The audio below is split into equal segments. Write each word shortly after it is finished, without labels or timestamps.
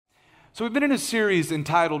So we've been in a series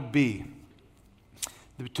entitled Be.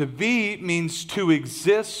 To be means to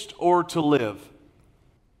exist or to live.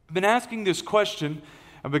 I've been asking this question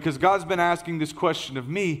because God's been asking this question of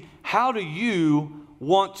me. How do you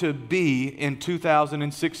want to be in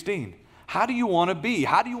 2016? How do you want to be?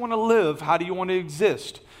 How do you want to live? How do you want to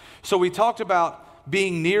exist? So we talked about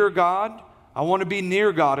being near God. I want to be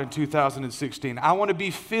near God in 2016. I want to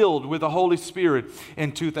be filled with the Holy Spirit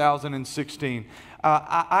in 2016.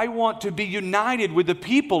 I want to be united with the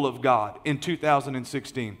people of God in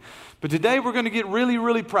 2016. But today we're going to get really,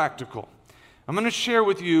 really practical. I'm going to share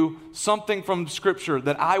with you something from Scripture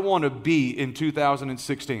that I want to be in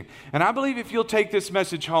 2016. And I believe if you'll take this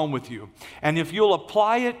message home with you, and if you'll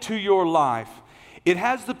apply it to your life, it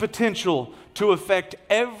has the potential to affect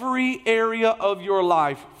every area of your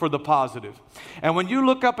life for the positive. And when you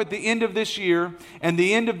look up at the end of this year and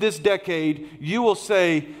the end of this decade, you will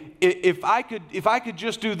say, if I could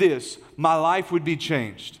just do this, my life would be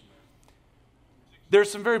changed.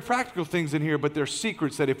 There's some very practical things in here, but there's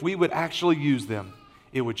secrets that if we would actually use them,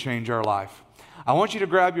 it would change our life. I want you to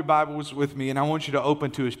grab your Bibles with me, and I want you to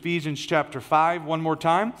open to Ephesians chapter 5 one more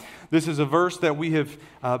time. This is a verse that we have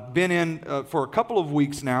been in for a couple of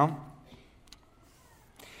weeks now.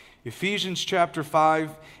 Ephesians chapter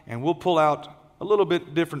 5, and we'll pull out a little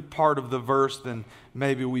bit different part of the verse than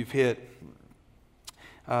maybe we've hit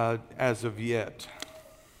as of yet.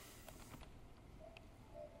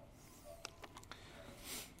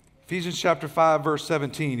 Ephesians chapter 5, verse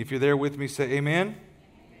 17. If you're there with me, say amen.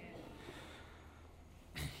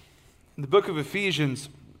 In the book of Ephesians,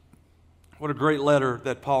 what a great letter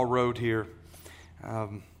that Paul wrote here.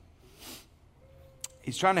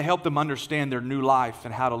 He's trying to help them understand their new life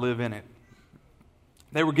and how to live in it.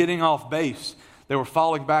 They were getting off base. They were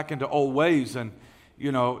falling back into old ways. And,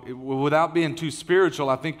 you know, without being too spiritual,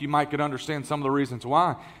 I think you might could understand some of the reasons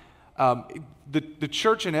why. The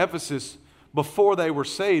church in Ephesus, before they were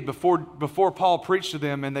saved, before Paul preached to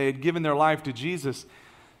them and they had given their life to Jesus,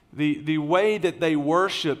 the way that they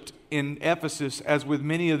worshiped in Ephesus, as with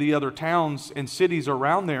many of the other towns and cities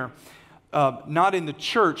around there, not in the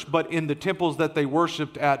church, but in the temples that they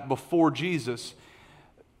worshiped at before Jesus,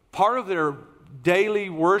 part of their daily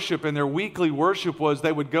worship and their weekly worship was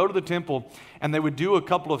they would go to the temple and they would do a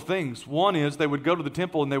couple of things. One is they would go to the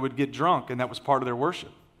temple and they would get drunk, and that was part of their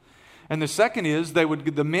worship. And the second is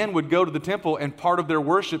the men would go to the temple, and part of their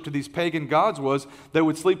worship to these pagan gods was they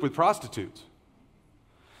would sleep with prostitutes.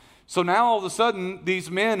 So now all of a sudden, these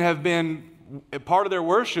men have been, part of their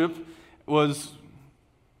worship was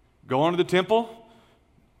going to the temple,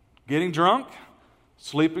 getting drunk,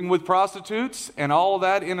 sleeping with prostitutes, and all of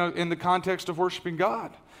that in the context of worshiping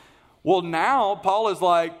God. Well, now Paul is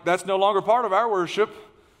like, that's no longer part of our worship.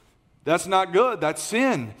 That's not good. That's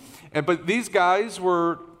sin. But these guys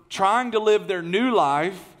were trying to live their new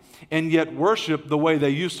life and yet worship the way they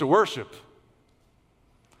used to worship.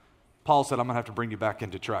 Paul said, I'm going to have to bring you back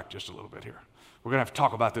into track just a little bit here. We're going to have to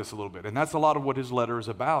talk about this a little bit. And that's a lot of what his letter is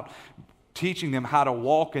about, teaching them how to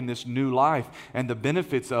walk in this new life and the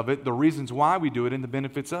benefits of it, the reasons why we do it, and the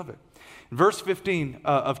benefits of it. In verse 15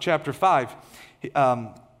 of chapter 5,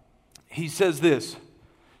 he says this,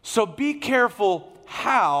 so be careful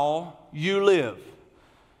how you live.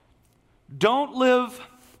 Don't live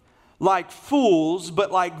like fools,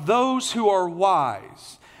 but like those who are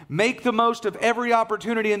wise. Make the most of every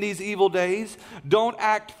opportunity in these evil days. Don't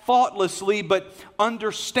act thoughtlessly, but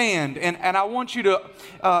understand. And I want you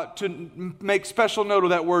to make special note of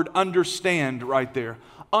that word understand right there.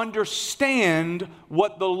 Understand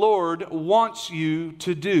what the Lord wants you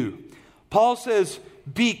to do. Paul says,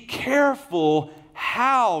 be careful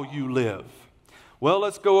how you live. Well,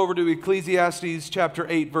 let's go over to Ecclesiastes chapter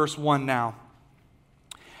 8, verse 1 now.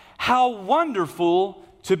 How wonderful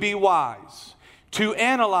to be wise, to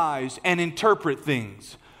analyze and interpret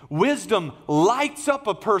things. Wisdom lights up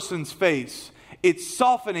a person's face. It's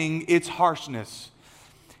softening its harshness.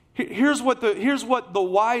 Here's what the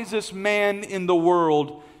wisest man in the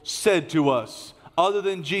world said to us, other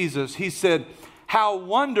than Jesus. He said, how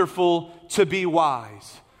wonderful to be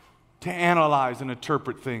wise, to analyze and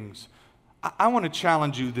interpret things. I want to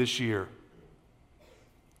challenge you this year.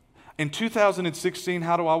 In 2016,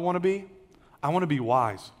 how do I want to be? I want to be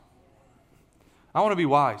wise. I want to be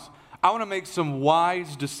wise. I want to make some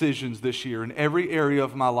wise decisions this year in every area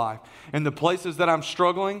of my life. In the places that I'm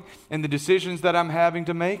struggling and the decisions that I'm having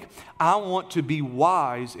to make, I want to be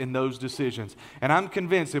wise in those decisions. And I'm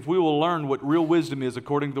convinced if we will learn what real wisdom is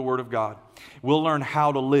according to the Word of God, we'll learn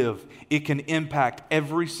how to live. It can impact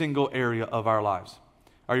every single area of our lives.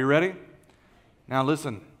 Are you ready? Now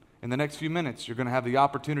listen, in the next few minutes, you're going to have the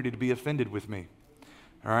opportunity to be offended with me.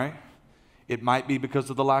 All right? It might be because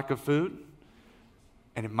of the lack of food,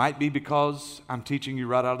 and it might be because I'm teaching you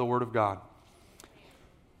right out of the Word of God.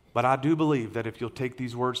 But I do believe that if you'll take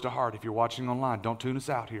these words to heart, if you're watching online, don't tune us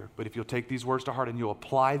out here, but if you'll take these words to heart and you'll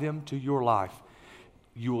apply them to your life,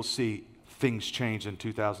 you will see things change in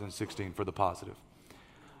 2016 for the positive.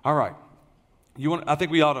 All right. I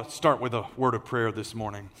think we ought to start with a word of prayer this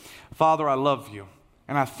morning. Father, I love you,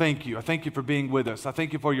 and I thank you. I thank you for being with us. I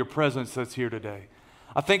thank you for your presence that's here today.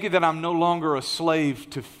 I thank you that I'm no longer a slave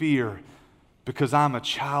to fear because I'm a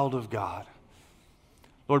child of God.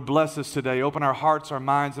 Lord, bless us today. Open our hearts, our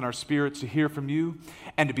minds, and our spirits to hear from you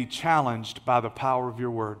and to be challenged by the power of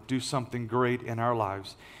your word. Do something great in our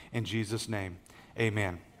lives. In Jesus' name,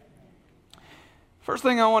 amen. First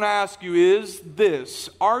thing I want to ask you is this.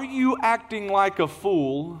 Are you acting like a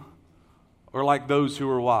fool or like those who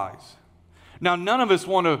are wise? Now, none of us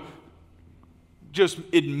want to just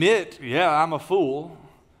admit, yeah, I'm a fool.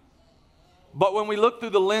 But when we look through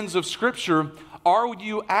the lens of Scripture, are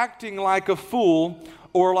you acting like a fool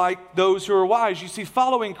or like those who are wise? You see,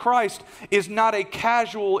 following Christ is not a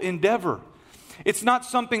casual endeavor. It's not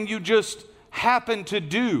something you just happen to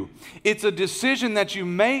do. It's a decision that you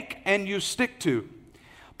make and you stick to.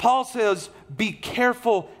 Paul says, be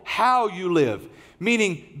careful how you live,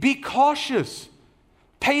 meaning be cautious,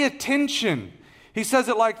 pay attention. He says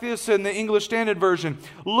it like this in the English Standard Version,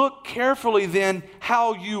 look carefully then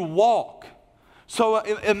how you walk. So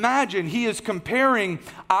imagine he is comparing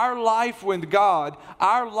our life with God,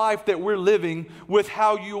 our life that we're living, with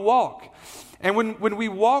how you walk. And when we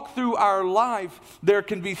walk through our life, there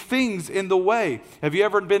can be things in the way. Have you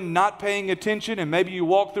ever been not paying attention and maybe you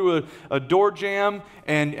walk through a door jamb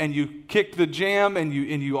and you kicked the jamb and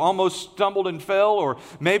you almost stumbled and fell? Or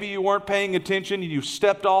maybe you weren't paying attention and you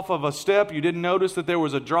stepped off of a step. You didn't notice that there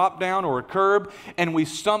was a drop down or a curb and we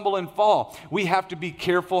stumble and fall. We have to be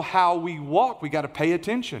careful how we walk. We got to pay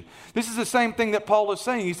attention. This is the same thing that Paul is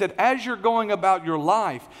saying. He said, as you're going about your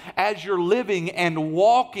life, as you're living and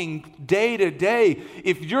walking day to day,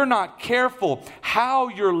 if you're not careful how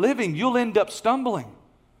you're living, you'll end up stumbling.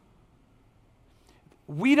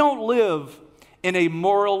 We don't live in a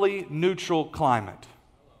morally neutral climate.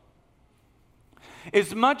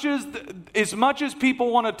 As much as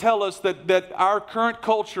people want to tell us that our current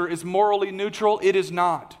culture is morally neutral, it is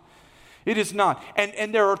not. It is not.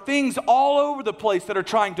 And there are things all over the place that are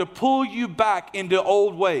trying to pull you back into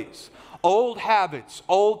old ways. Old habits,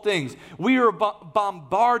 old things. We are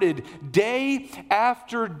bombarded day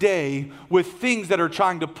after day with things that are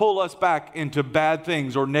trying to pull us back into bad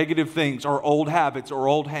things or negative things or old habits or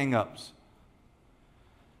old hang-ups.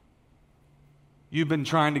 You've been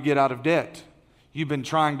trying to get out of debt. You've been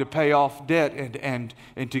trying to pay off debt and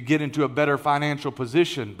to get into a better financial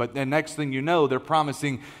position. But the next thing you know, they're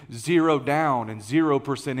promising 0 down and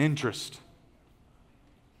 0% interest.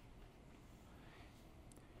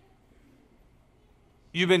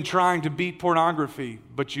 You've been trying to beat pornography,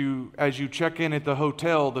 but as you check in at the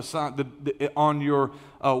hotel, on your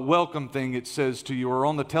welcome thing, it says to you, or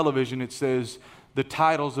on the television, it says, the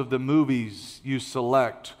titles of the movies you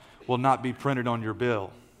select will not be printed on your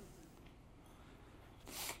bill.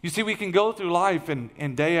 You see, we can go through life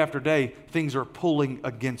and day after day, things are pulling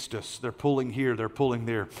against us. They're pulling here, they're pulling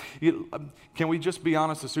there. Can we just be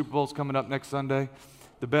honest? The Super Bowl's coming up next Sunday.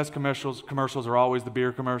 The best commercials are always the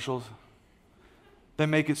beer commercials. They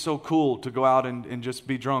make it so cool to go out and just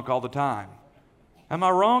be drunk all the time. Am I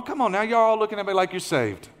wrong? Come on now, y'all all looking at me like you're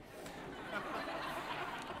saved.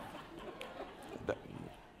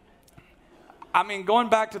 I mean, going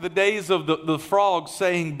back to the days of the frogs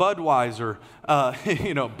saying Budweiser,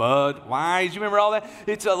 Budweiser, you remember all that?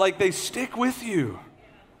 It's like they stick with you.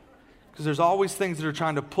 Because there's always things that are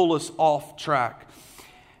trying to pull us off track.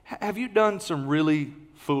 Have you done some really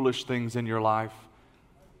foolish things in your life?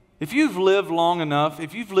 If you've lived long enough,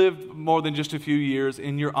 if you've lived more than just a few years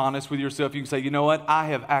and you're honest with yourself, you can say, you know what, I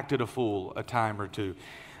have acted a fool a time or two.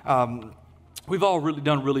 We've all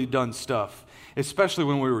really done stuff, especially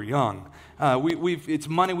when we were young. It's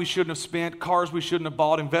money we shouldn't have spent, cars we shouldn't have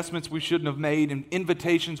bought, investments we shouldn't have made, and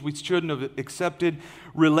invitations we shouldn't have accepted,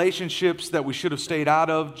 relationships that we should have stayed out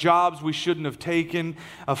of, jobs we shouldn't have taken,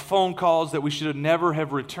 phone calls that we should have never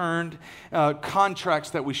have returned,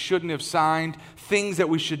 contracts that we shouldn't have signed, things that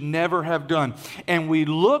we should never have done. And we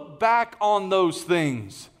look back on those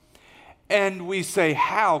things and we say,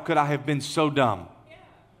 how could I have been so dumb?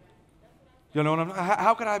 You know what I'm saying?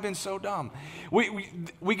 How could I have been so dumb?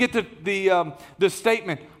 We get the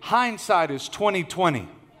statement, hindsight is 20/20. I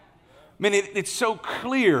mean, it's so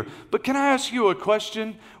clear. But can I ask you a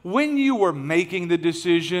question? When you were making the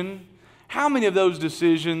decision, how many of those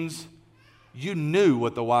decisions You knew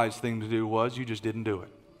what the wise thing to do was, you just didn't do it.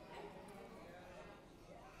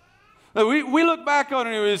 We look back on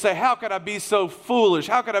it and we say, how could I be so foolish?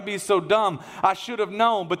 How could I be so dumb? I should have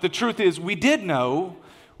known. But the truth is, we did know.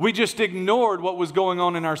 We just ignored what was going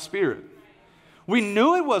on in our spirit. We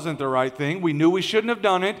knew it wasn't the right thing. We knew we shouldn't have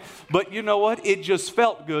done it. But you know what? It just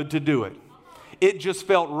felt good to do it. It just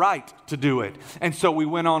felt right to do it. And so we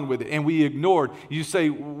went on with it and we ignored. You say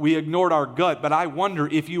we ignored our gut, but I wonder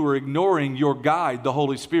if you were ignoring your guide, the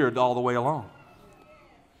Holy Spirit, all the way along.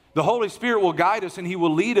 The Holy Spirit will guide us and He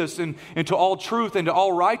will lead us into all truth and to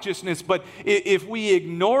all righteousness. But if we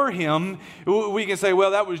ignore Him, we can say,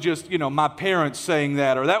 well, that was just, my parents saying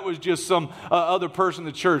that, or that was just some other person in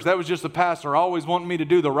the church. That was just the pastor always wanting me to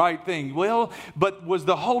do the right thing. Well, but was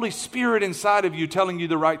the Holy Spirit inside of you telling you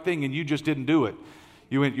the right thing and you just didn't do it?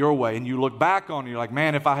 You went your way and you look back on it, you're like,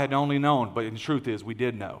 man, if I had only known. But the truth is, we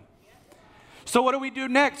did know. So what do we do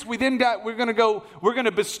next? We're going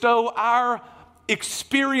to bestow our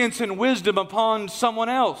experience and wisdom upon someone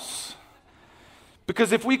else.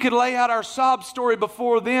 Because if we could lay out our sob story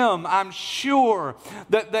before them, I'm sure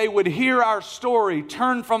that they would hear our story,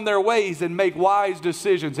 turn from their ways, and make wise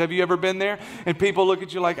decisions. Have you ever been there? And people look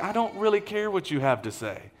at you like, I don't really care what you have to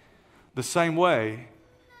say. The same way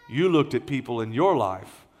you looked at people in your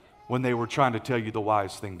life when they were trying to tell you the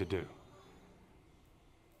wise thing to do.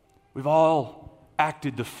 We've all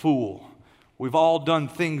acted the fool. We've all done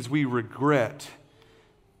things we regret.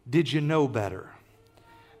 Did you know better?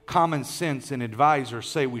 Common sense and advisors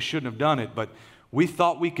say we shouldn't have done it, but we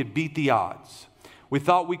thought we could beat the odds. We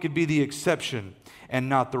thought we could be the exception and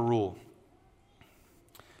not the rule.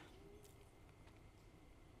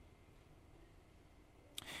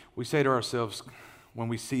 We say to ourselves when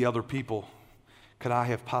we see other people, could I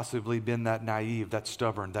have possibly been that naive, that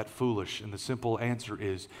stubborn, that foolish? And the simple answer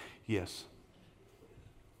is yes.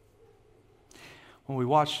 When we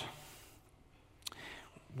watch,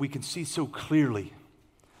 we can see so clearly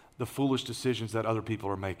the foolish decisions that other people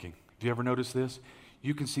are making. Have you ever noticed this?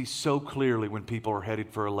 You can see so clearly when people are headed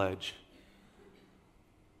for a ledge,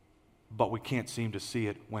 but we can't seem to see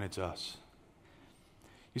it when it's us.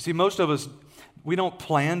 You see, most of us, we don't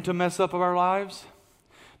plan to mess up our lives,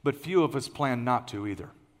 but few of us plan not to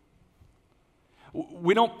either.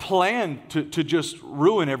 We don't plan to just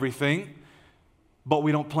ruin everything, but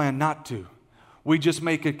we don't plan not to. We just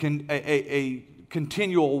make a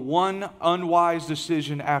continual one unwise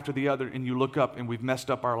decision after the other, and you look up and we've messed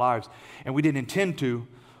up our lives. And we didn't intend to,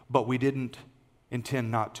 but we didn't intend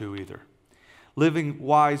not to either. Living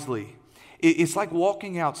wisely, it's like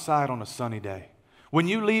walking outside on a sunny day. When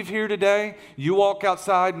you leave here today, you walk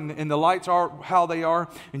outside and the lights are how they are,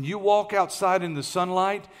 and you walk outside in the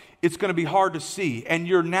sunlight, it's going to be hard to see. And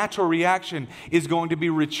your natural reaction is going to be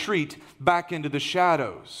retreat back into the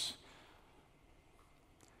shadows.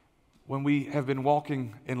 When we have been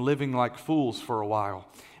walking and living like fools for a while,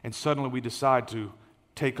 and suddenly we decide to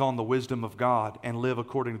take on the wisdom of God and live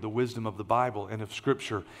according to the wisdom of the Bible and of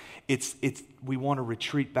Scripture, we want to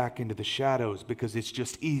retreat back into the shadows because it's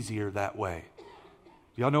just easier that way.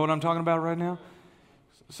 Y'all know what I'm talking about right now?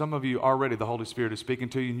 Some of you already, the Holy Spirit is speaking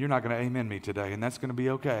to you, and you're not going to amen me today, and that's going to be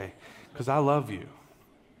okay because I love you.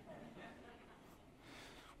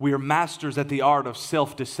 We are masters at the art of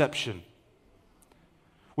self-deception.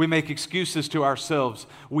 We make excuses to ourselves.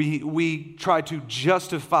 We try to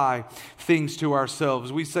justify things to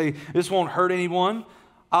ourselves. We say, this won't hurt anyone.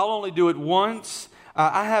 I'll only do it once.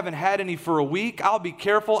 I haven't had any for a week. I'll be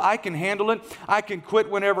careful. I can handle it. I can quit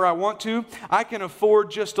whenever I want to. I can afford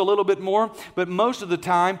just a little bit more. But most of the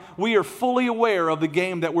time, we are fully aware of the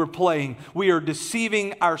game that we're playing. We are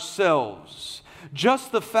deceiving ourselves.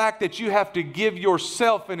 Just the fact that you have to give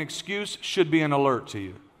yourself an excuse should be an alert to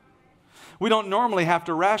you. We don't normally have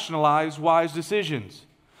to rationalize wise decisions.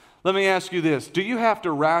 Let me ask you this. Do you have to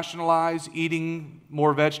rationalize eating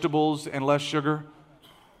more vegetables and less sugar?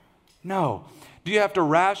 No. Do you have to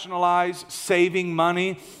rationalize saving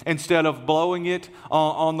money instead of blowing it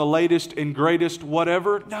on the latest and greatest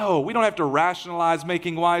whatever? No, we don't have to rationalize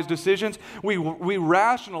making wise decisions. We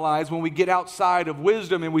rationalize when we get outside of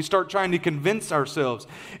wisdom and we start trying to convince ourselves.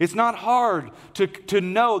 It's not hard to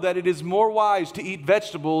know that it is more wise to eat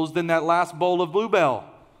vegetables than that last bowl of Bluebell.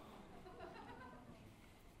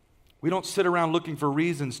 We don't sit around looking for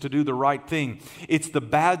reasons to do the right thing. It's the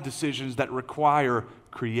bad decisions that require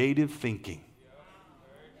creative thinking.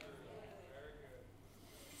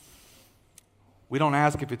 We don't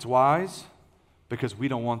ask if it's wise because we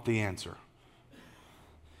don't want the answer.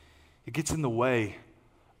 It gets in the way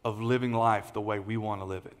of living life the way we want to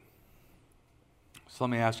live it. So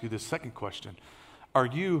let me ask you this second question. Are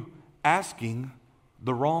you asking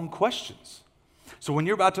the wrong questions. So when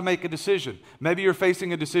you're about to make a decision, maybe you're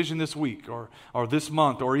facing a decision this week or this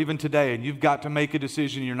month or even today, and you've got to make a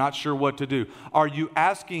decision, you're not sure what to do. Are you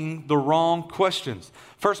asking the wrong questions?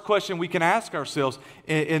 First question we can ask ourselves,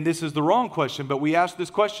 and this is the wrong question, but we ask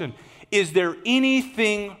this question, is there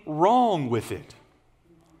anything wrong with it?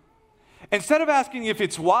 Instead of asking if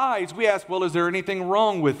it's wise, we ask, well, is there anything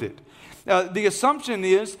wrong with it? The assumption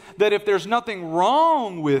is that if there's nothing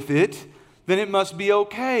wrong with it, then it must be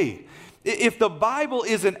okay. If the Bible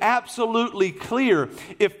isn't absolutely clear,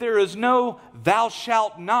 if there is no thou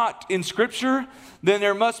shalt not in Scripture, then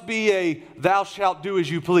there must be a thou shalt do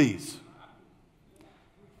as you please.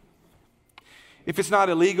 If it's not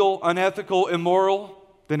illegal, unethical, immoral,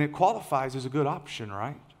 then it qualifies as a good option,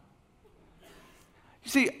 right? You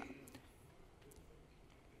see,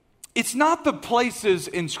 it's not the places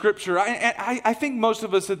in Scripture. I think most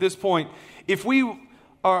of us at this point, if we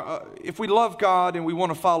love God and we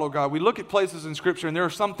want to follow God, we look at places in Scripture and there are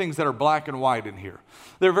some things that are black and white in here.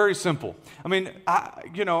 They're very simple. I mean,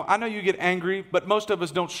 I know you get angry, but most of us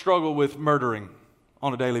don't struggle with murdering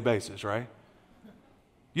on a daily basis, right?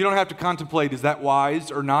 You don't have to contemplate, is that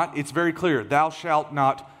wise or not? It's very clear. Thou shalt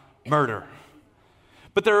not murder.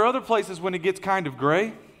 But there are other places when it gets kind of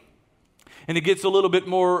gray and it gets a little bit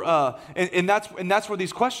more, and that's where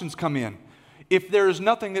these questions come in. If there is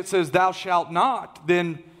nothing that says thou shalt not,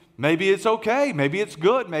 then maybe it's okay, maybe it's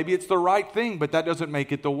good, maybe it's the right thing, but that doesn't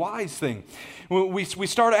make it the wise thing. We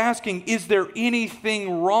start asking, is there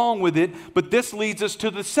anything wrong with it? But this leads us to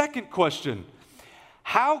the second question.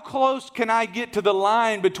 How close can I get to the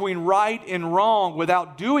line between right and wrong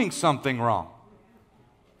without doing something wrong?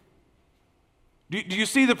 Do you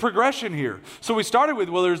see the progression here? So we started with,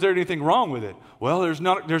 well, is there anything wrong with it? Well, there's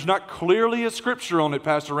not clearly a scripture on it,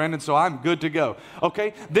 Pastor Randon, so I'm good to go.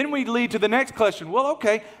 Okay, then we lead to the next question. Well,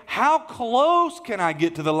 okay, how close can I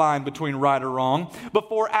get to the line between right or wrong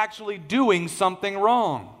before actually doing something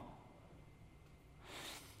wrong?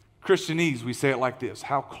 Christianese, we say it like this.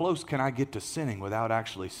 How close can I get to sinning without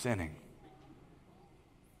actually sinning?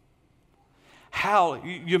 How,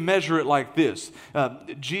 you measure it like this.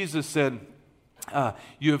 Jesus said,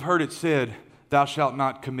 you have heard it said, thou shalt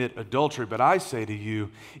not commit adultery. But I say to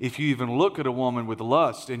you, if you even look at a woman with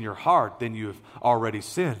lust in your heart, then you have already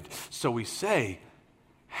sinned. So we say,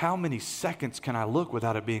 how many seconds can I look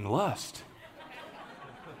without it being lust?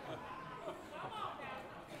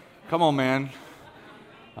 Come on, man.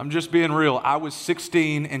 I'm just being real. I was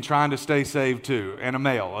 16 and trying to stay saved too, and a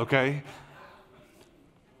male, okay?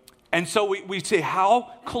 And so we say,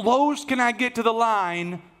 how close can I get to the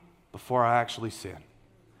line before I actually sin?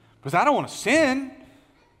 Because I don't want to sin.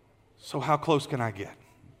 So how close can I get?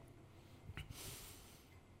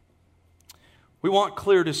 We want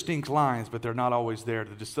clear, distinct lines, but they're not always there.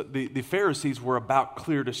 The Pharisees were about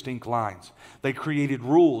clear, distinct lines. They created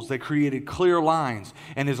rules. They created clear lines.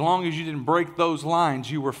 And as long as you didn't break those lines,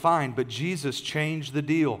 you were fine. But Jesus changed the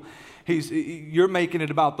deal. You're making it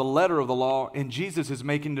about the letter of the law, and Jesus is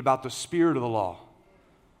making it about the spirit of the law.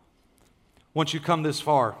 Once you come this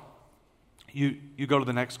far, you go to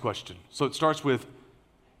the next question. So it starts with,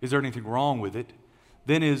 is there anything wrong with it?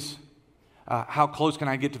 Then is, how close can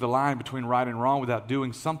I get to the line between right and wrong without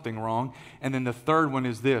doing something wrong? And then the third one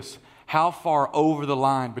is this, how far over the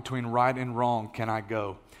line between right and wrong can I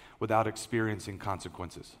go without experiencing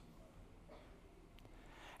consequences?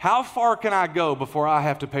 How far can I go before I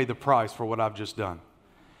have to pay the price for what I've just done?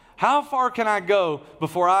 How far can I go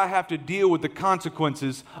before I have to deal with the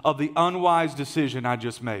consequences of the unwise decision I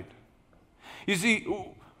just made? You see,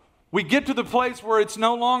 we get to the place where it's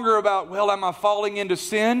no longer about, well, am I falling into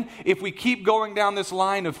sin? If we keep going down this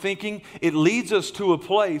line of thinking, it leads us to a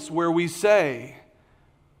place where we say,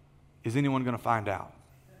 is anyone going to find out?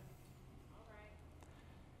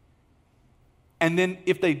 And then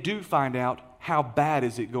if they do find out, how bad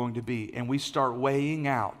is it going to be? And we start weighing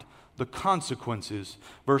out the consequences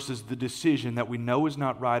versus the decision that we know is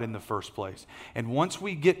not right in the first place. And once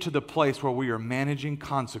we get to the place where we are managing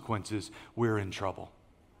consequences, we're in trouble.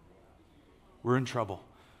 We're in trouble.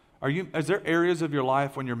 Is there areas of your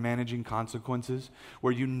life when you're managing consequences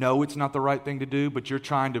where you know it's not the right thing to do, but you're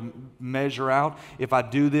trying to measure out, if I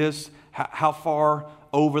do this, how far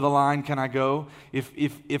over the line can I go? If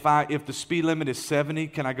the speed limit is 70,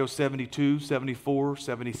 can I go 72, 74,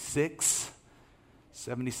 76?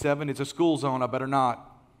 77, it's a school zone, I better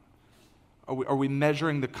not. Are we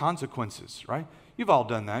measuring the consequences, right? You've all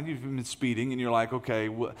done that. You've been speeding and you're like, okay,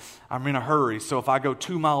 I'm in a hurry, so if I go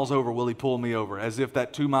 2 miles over, will he pull me over? As if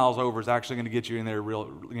that 2 miles over is actually going to get you in there real,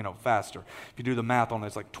 faster. If you do the math on it,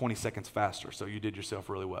 it's like 20 seconds faster, so you did yourself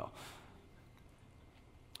really well.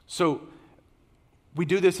 So We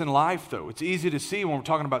do this in life, though. It's easy to see when we're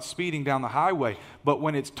talking about speeding down the highway, but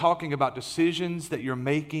when it's talking about decisions that you're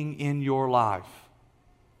making in your life,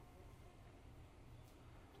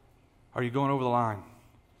 are you going over the line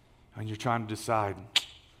and you're trying to decide,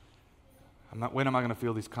 when am I going to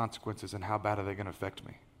feel these consequences and how bad are they going to affect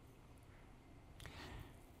me?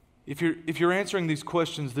 If you're answering these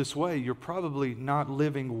questions this way, you're probably not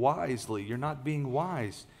living wisely. You're not being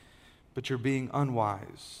wise, but you're being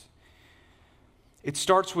unwise. It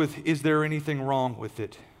starts with, is there anything wrong with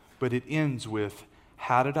it? But it ends with,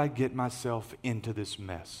 how did I get myself into this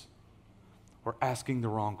mess? Or asking the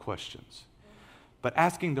wrong questions. But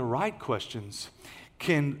asking the right questions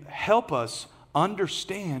can help us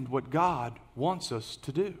understand what God wants us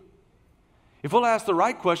to do. If we'll ask the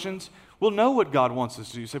right questions, we'll know what God wants us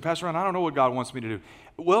to do. You say, Pastor Ron, I don't know what God wants me to do.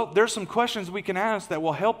 Well, there's some questions we can ask that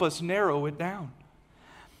will help us narrow it down.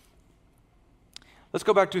 Let's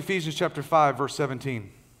go back to Ephesians chapter 5, verse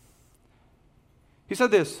 17. He said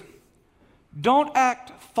this, don't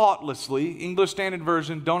act thoughtlessly, English Standard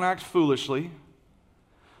Version, don't act foolishly,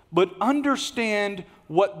 but understand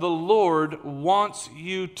what the Lord wants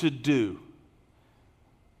you to do.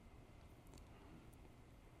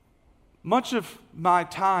 Much of my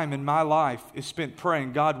time in my life is spent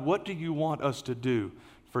praying, God, what do you want us to do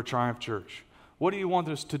for Triumph Church? What do you want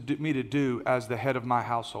me to do as the head of my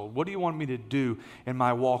household? What do you want me to do in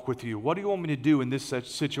my walk with you? What do you want me to do in this such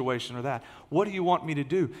situation or that? What do you want me to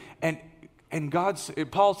do? And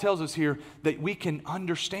Paul tells us here that we can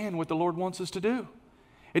understand what the Lord wants us to do.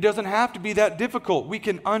 It doesn't have to be that difficult. We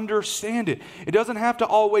can understand it. It doesn't have to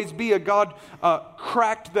always be a God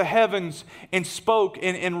cracked the heavens and spoke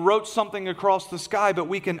and wrote something across the sky, but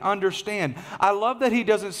we can understand. I love that he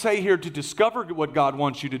doesn't say here to discover what God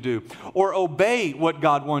wants you to do or obey what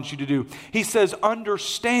God wants you to do. He says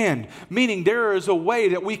understand, meaning there is a way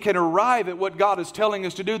that we can arrive at what God is telling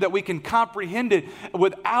us to do, that we can comprehend it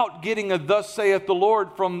without getting a thus saith the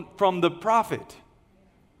Lord from the prophet.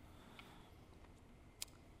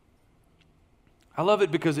 I love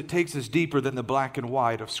it because it takes us deeper than the black and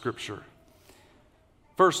white of Scripture.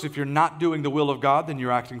 First, if you're not doing the will of God, then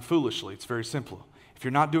you're acting foolishly. It's very simple. If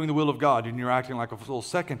you're not doing the will of God, then you're acting like a fool.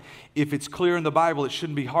 Second, if it's clear in the Bible, it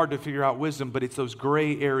shouldn't be hard to figure out wisdom, but it's those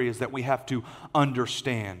gray areas that we have to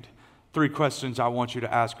understand. 3 questions I want you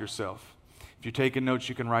to ask yourself. If you're taking notes,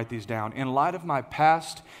 you can write these down. In light of my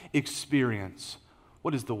past experience,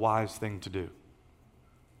 what is the wise thing to do?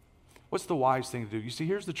 What's the wise thing to do? You see,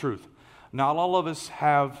 here's the truth. Not all of us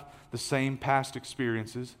have the same past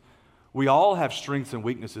experiences. We all have strengths and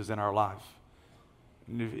weaknesses in our life.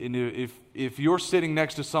 And if you're sitting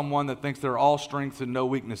next to someone that thinks they're all strengths and no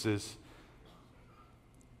weaknesses,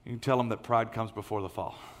 you can tell them that pride comes before the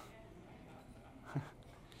fall.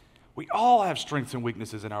 We all have strengths and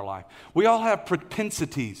weaknesses in our life. We all have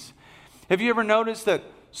propensities. Have you ever noticed that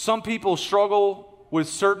some people struggle with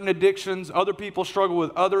certain addictions, other people struggle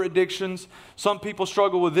with other addictions, some people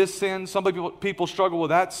struggle with this sin, some people struggle with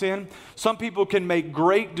that sin. Some people can make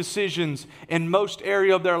great decisions in most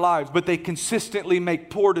area of their lives, but they consistently make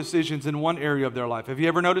poor decisions in one area of their life. Have you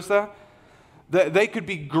ever noticed that? They could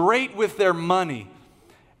be great with their money.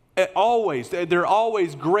 They're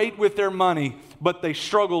always great with their money, but they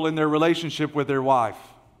struggle in their relationship with their wife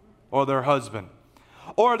or their husband.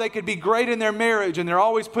 Or they could be great in their marriage and they're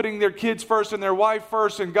always putting their kids first and their wife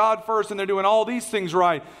first and God first and they're doing all these things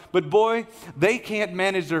right. But boy, they can't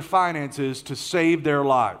manage their finances to save their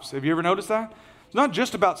lives. Have you ever noticed that? It's not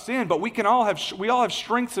just about sin, but we all have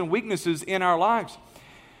strengths and weaknesses in our lives.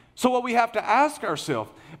 So what we have to ask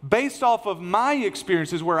ourselves, based off of my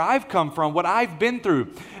experiences, where I've come from, what I've been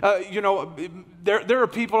through, there are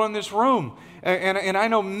people in this room, and I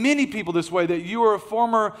know many people this way, that you were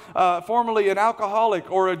formerly an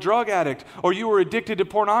alcoholic or a drug addict, or you were addicted to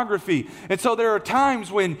pornography. And so there are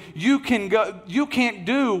times when you can't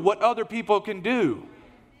do what other people can do.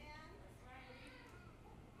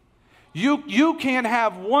 You can't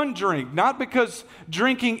have one drink, not because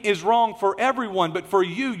drinking is wrong for everyone, but for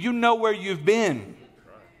you, you know where you've been.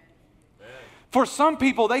 For some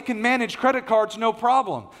people, they can manage credit cards no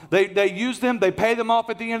problem. They use them, they pay them off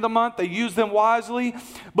at the end of the month, they use them wisely.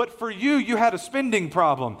 But for you, you had a spending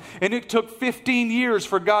problem. And it took 15 years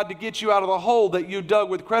for God to get you out of the hole that you dug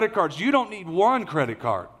with credit cards. You don't need one credit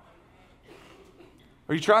card.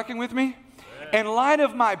 Are you tracking with me? In light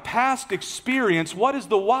of my past experience, what is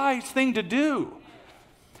the wise thing to do?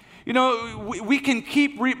 You know, we can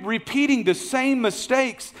keep repeating the same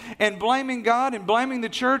mistakes and blaming God and blaming the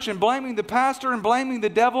church and blaming the pastor and blaming the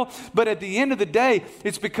devil. But at the end of the day,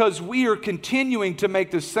 it's because we are continuing to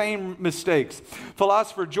make the same mistakes.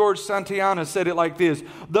 Philosopher George Santayana said it like this: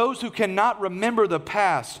 those who cannot remember the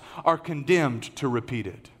past are condemned to repeat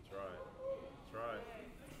it. That's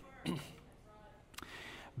right.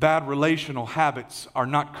 Bad relational habits are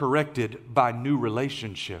not corrected by new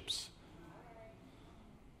relationships.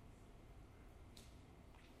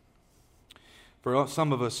 For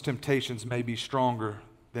some of us, temptations may be stronger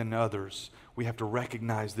than others. We have to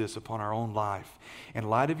recognize this upon our own life. In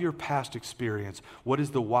light of your past experience, what is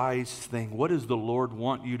the wise thing? What does the Lord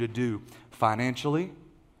want you to do financially?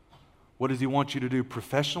 What does He want you to do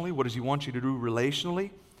professionally? What does He want you to do relationally?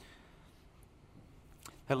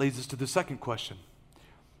 That leads us to the second question.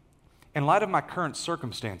 In light of my current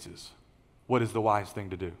circumstances, what is the wise thing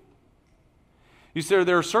to do? You see,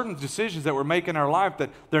 there are certain decisions that we're making in our life that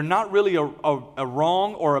they're not really a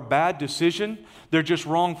wrong or a bad decision. They're just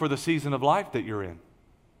wrong for the season of life that you're in.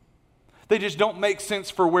 They just don't make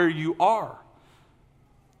sense for where you are.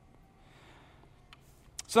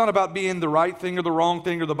 It's not about being the right thing or the wrong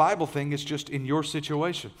thing or the Bible thing. It's just in your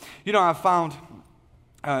situation. You know, I've found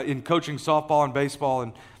in coaching softball and baseball,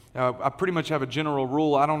 and I pretty much have a general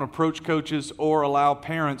rule. I don't approach coaches or allow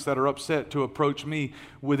parents that are upset to approach me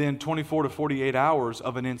within 24 to 48 hours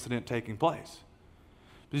of an incident taking place.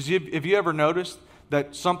 Because if you ever noticed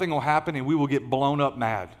that something will happen and we will get blown up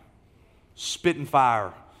mad, spitting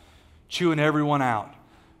fire, chewing everyone out.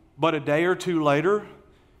 But a day or two later,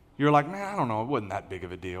 you're like, man, I don't know, it wasn't that big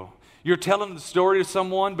of a deal. You're telling the story to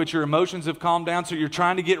someone, but your emotions have calmed down, so you're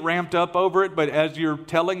trying to get ramped up over it. But as you're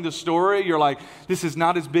telling the story, you're like, this is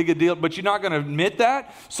not as big a deal. But you're not going to admit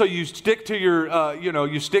that, so you stick to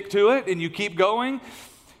you stick to it, and you keep going.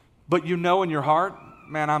 But you know in your heart,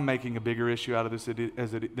 man, I'm making a bigger issue out of this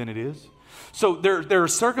than it is. So there are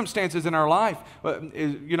circumstances in our life,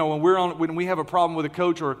 when we have a problem with a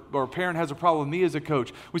coach or a parent has a problem with me as a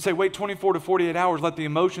coach, we say, wait 24 to 48 hours, let the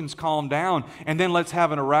emotions calm down, and then let's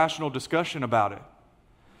have an irrational discussion about it.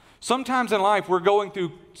 Sometimes in life, we're going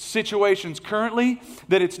through situations currently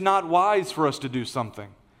that it's not wise for us to do something.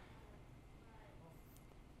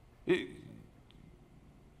 You're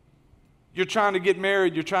trying to get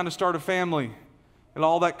married, you're trying to start a family. And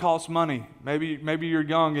all that costs money. Maybe you're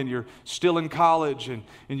young and you're still in college and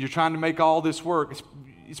you're trying to make all this work.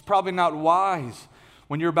 It's probably not wise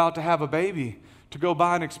when you're about to have a baby to go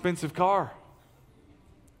buy an expensive car.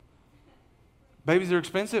 Babies are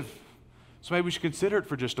expensive. So maybe we should consider it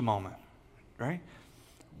for just a moment, right?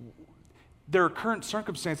 There are current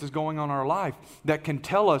circumstances going on in our life that can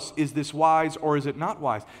tell us, is this wise or is it not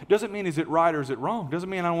wise? Doesn't mean is it right or is it wrong? Doesn't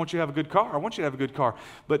mean I don't want you to have a good car. I want you to have a good car.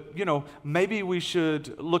 But, maybe we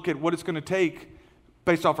should look at what it's going to take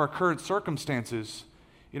based off our current circumstances.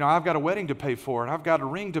 I've got a wedding to pay for, and I've got a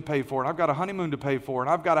ring to pay for, and I've got a honeymoon to pay for, and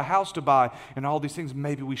I've got a house to buy, and all these things.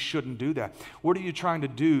 Maybe we shouldn't do that. What are you trying to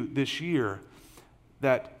do this year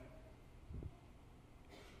that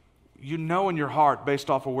you know in your heart, based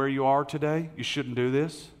off of where you are today, you shouldn't do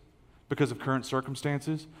this because of current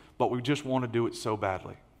circumstances, but we just want to do it so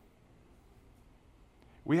badly?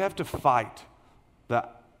 We have to fight the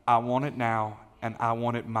I want it now and I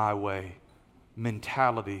want it my way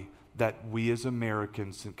mentality that we as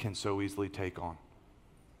Americans can so easily take on.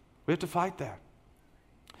 We have to fight that.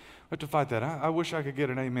 We have to fight that. I wish I could get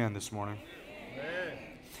an amen this morning. Amen.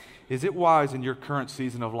 Is it wise in your current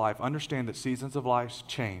season of life? Understand that seasons of life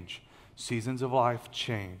change. Seasons of life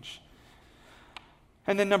change.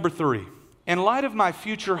 And then number 3, in light of my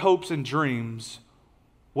future hopes and dreams,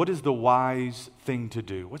 what is the wise thing to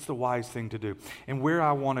do? What's the wise thing to do? And where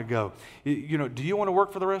I want to go. Do you want to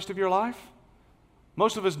work for the rest of your life?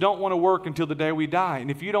 Most of us don't want to work until the day we die.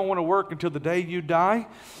 And if you don't want to work until the day you die,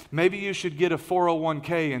 maybe you should get a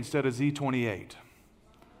 401k instead of Z28.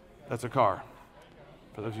 That's a car.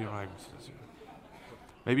 For those of you who don't know.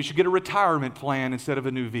 Maybe you should get a retirement plan instead of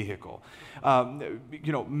a new vehicle.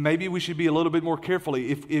 Maybe we should be a little bit more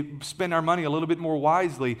carefully, spend our money a little bit more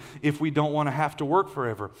wisely if we don't want to have to work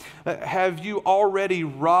forever. Have you already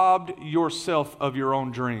robbed yourself of your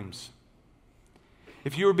own dreams?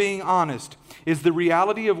 If you were being honest, is the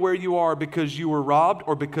reality of where you are because you were robbed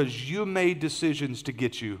or because you made decisions to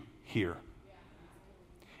get you here?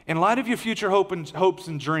 In light of your future hopes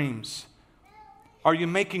and dreams, are you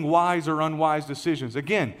making wise or unwise decisions?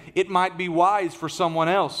 Again, it might be wise for someone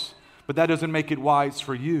else, but that doesn't make it wise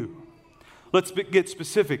for you. Let's get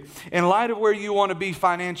specific. In light of where you want to be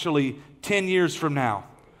financially 10 years from now,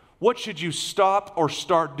 what should you stop or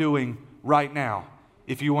start doing right now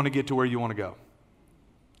if you want to get to where you want to go?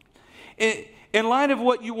 In light of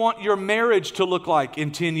what you want your marriage to look like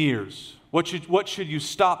in 10 years, what should you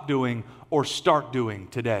stop doing or start doing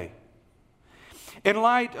today? In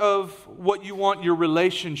light of what you want your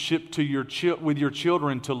relationship to with your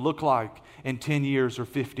children to look like in 10 years or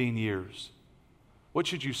 15 years, what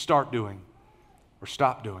should you start doing or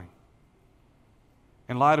stop doing?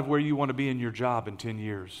 In light of where you want to be in your job in 10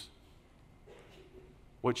 years,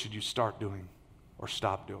 what should you start doing or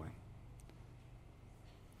stop doing?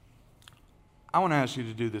 I want to ask you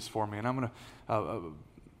to do this for me, and I want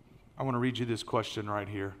to read you this question right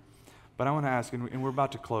here. But I want to ask, and we're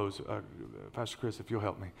about to close, Pastor Chris, if you'll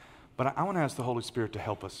help me. But I want to ask the Holy Spirit to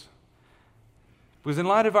help us. Because in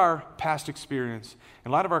light of our past experience,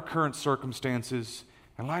 in light of our current circumstances,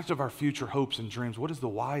 in light of our future hopes and dreams, what is the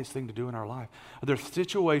wise thing to do in our life? Are there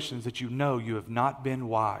situations that you know you have not been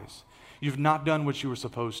wise? You've not done what you were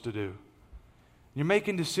supposed to do. You're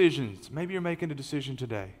making decisions. Maybe you're making a decision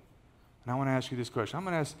today. And I want to ask you this question. I'm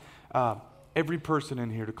going to ask every person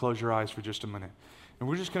in here to close your eyes for just a minute. And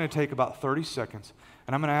we're just going to take about 30 seconds.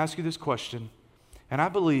 And I'm going to ask you this question. And I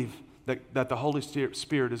believe that the Holy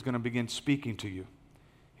Spirit is going to begin speaking to you.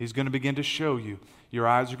 He's going to begin to show you. Your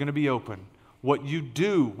eyes are going to be open. What you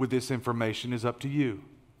do with this information is up to you.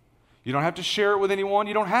 You don't have to share it with anyone.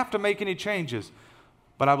 You don't have to make any changes.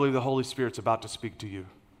 But I believe the Holy Spirit's about to speak to you.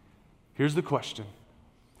 Here's the question.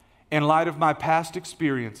 In light of my past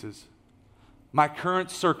experiences, my current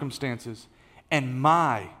circumstances, and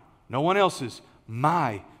no one else's,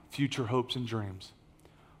 my future hopes and dreams,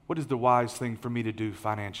 what is the wise thing for me to do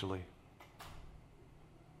financially?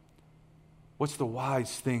 What's the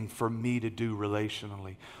wise thing for me to do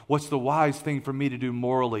relationally? What's the wise thing for me to do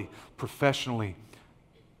morally, professionally,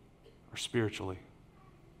 or spiritually?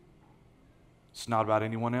 It's not about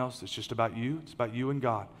anyone else. It's just about you. It's about you and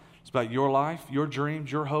God. It's about your life, your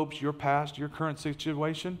dreams, your hopes, your past, your current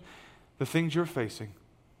situation, the things you're facing.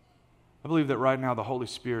 I believe that right now the Holy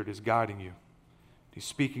Spirit is guiding you. He's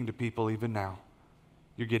speaking to people even now.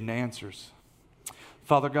 You're getting answers.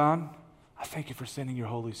 Father God, I thank you for sending your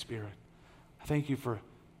Holy Spirit. I thank you for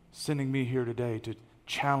sending me here today to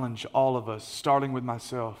challenge all of us, starting with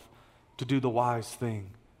myself, to do the wise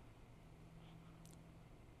thing.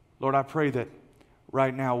 Lord, I pray that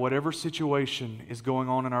right now, whatever situation is going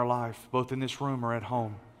on in our life, both in this room or at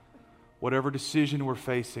home, whatever decision we're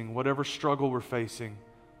facing, whatever struggle we're facing,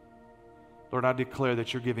 Lord, I declare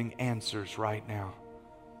that you're giving answers right now.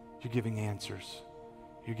 You're giving answers.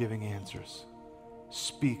 You're giving answers.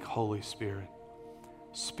 Speak, Holy Spirit.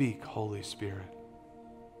 Speak, Holy Spirit.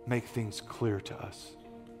 Make things clear to us.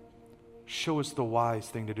 Show us the wise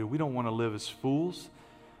thing to do. We don't want to live as fools,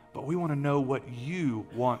 but we want to know what you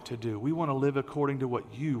want to do. We want to live according to what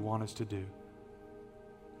you want us to do.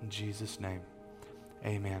 In Jesus' name,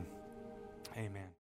 amen. Amen.